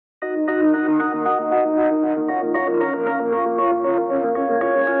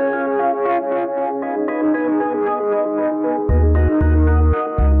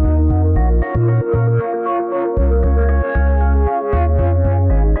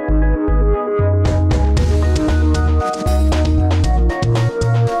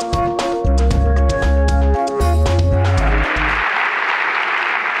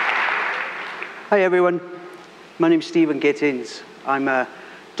Hi everyone, my name's Stephen Gittins. I'm a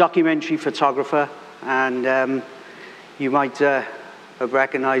documentary photographer, and you might have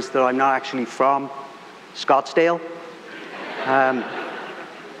recognized that I'm not actually from Scottsdale. I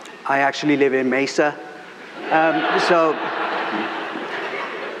actually live in Mesa. So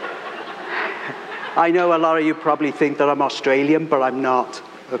I know a lot of you probably think that I'm Australian, but I'm not,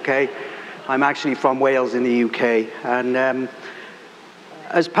 okay? I'm actually from Wales in the UK. And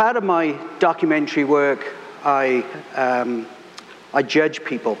as part of my documentary work, I judge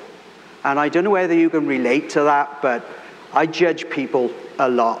people. And I don't know whether you can relate to that, but I judge people a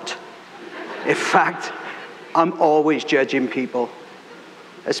lot. In fact, I'm always judging people,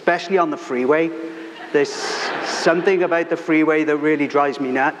 especially on the freeway. There's something about the freeway that really drives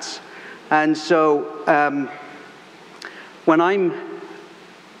me nuts. And so when I'm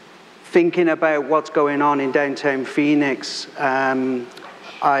thinking about what's going on in downtown Phoenix,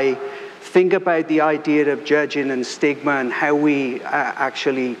 I think about the idea of judging and stigma and how we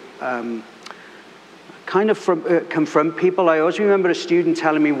actually kind of confront people. I always remember a student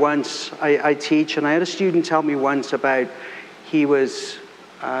telling me once, I teach, and I had a student tell me once about he was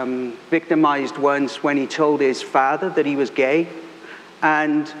victimized once when he told his father that he was gay.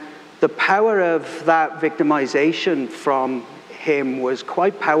 And the power of that victimization from him was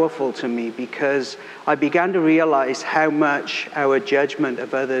quite powerful to me, because I began to realize how much our judgment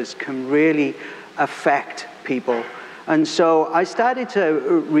of others can really affect people. And so I started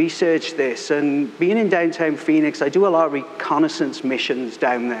to research this, and being in downtown Phoenix, I do a lot of reconnaissance missions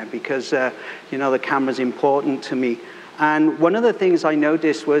down there because you know, the camera's important to me. And one of the things I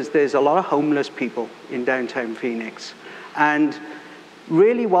noticed was there's a lot of homeless people in downtown Phoenix. And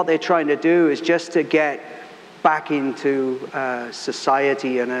really what they're trying to do is just to get back into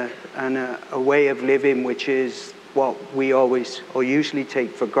society and a way of living which is what we always or usually take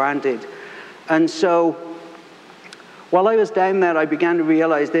for granted. And so while I was down there, I began to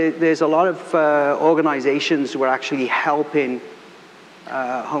realize there's a lot of organizations who are actually helping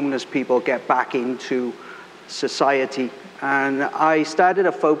homeless people get back into society. And I started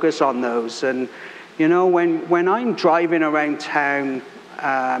to focus on those. And you know, when I'm driving around town,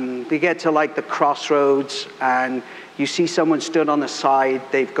 they get to like the crossroads and you see someone stood on the side,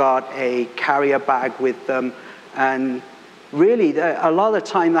 they've got a carrier bag with them, and really a lot of the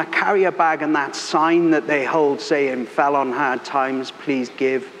time that carrier bag and that sign that they hold saying "fell on hard times, please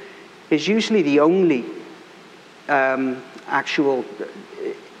give" is usually the only actual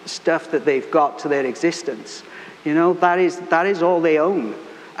stuff that they've got to their existence. You know, that is all they own.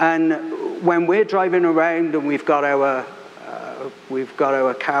 And when we're driving around and we've got our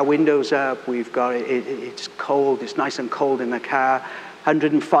car windows up, it's cold, it's nice and cold in the car,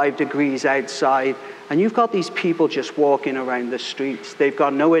 105 degrees outside, and you've got these people just walking around the streets. They've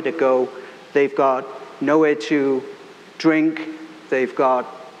got nowhere to go, they've got nowhere to drink, they've got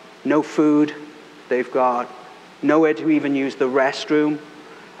no food, they've got nowhere to even use the restroom.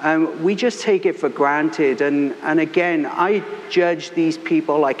 We just take it for granted, and again, I judge these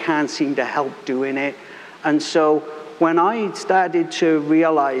people. I can't seem to help doing it. And so when I started to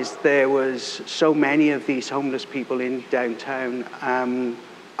realize there was so many of these homeless people in downtown,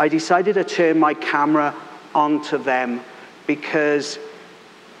 I decided to turn my camera onto them, because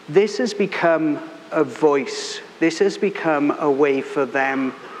this has become a voice. This has become a way for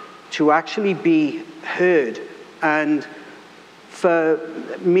them to actually be heard. And for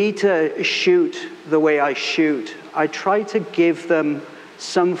me to shoot the way I shoot, I try to give them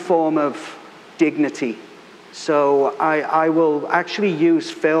some form of dignity. So I will actually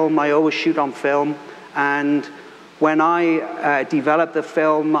use film. I always shoot on film. And when I develop the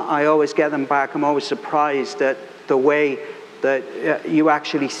film, I always get them back. I'm always surprised at the way that you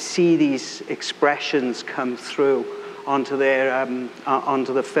actually see these expressions come through onto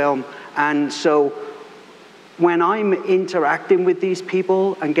the film. And so when I'm interacting with these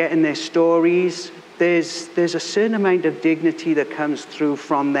people and getting their stories, there's a certain amount of dignity that comes through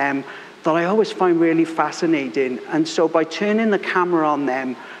from them that I always find really fascinating. And so by turning the camera on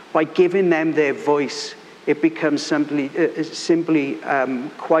them, by giving them their voice, it becomes simply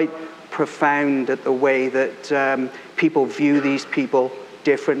quite profound at the way that people view these people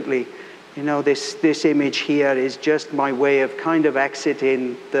differently. You know, this image here is just my way of kind of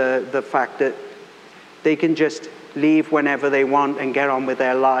exiting the fact that they can just leave whenever they want and get on with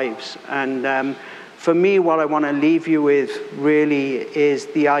their lives. And for me, what I want to leave you with really is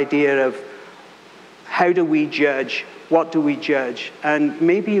the idea of how do we judge? What do we judge? And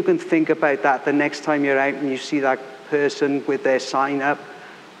maybe you can think about that the next time you're out and you see that person with their sign up,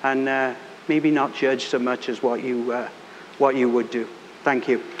 and maybe not judge so much as what you would do. Thank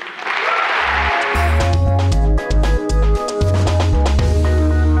you.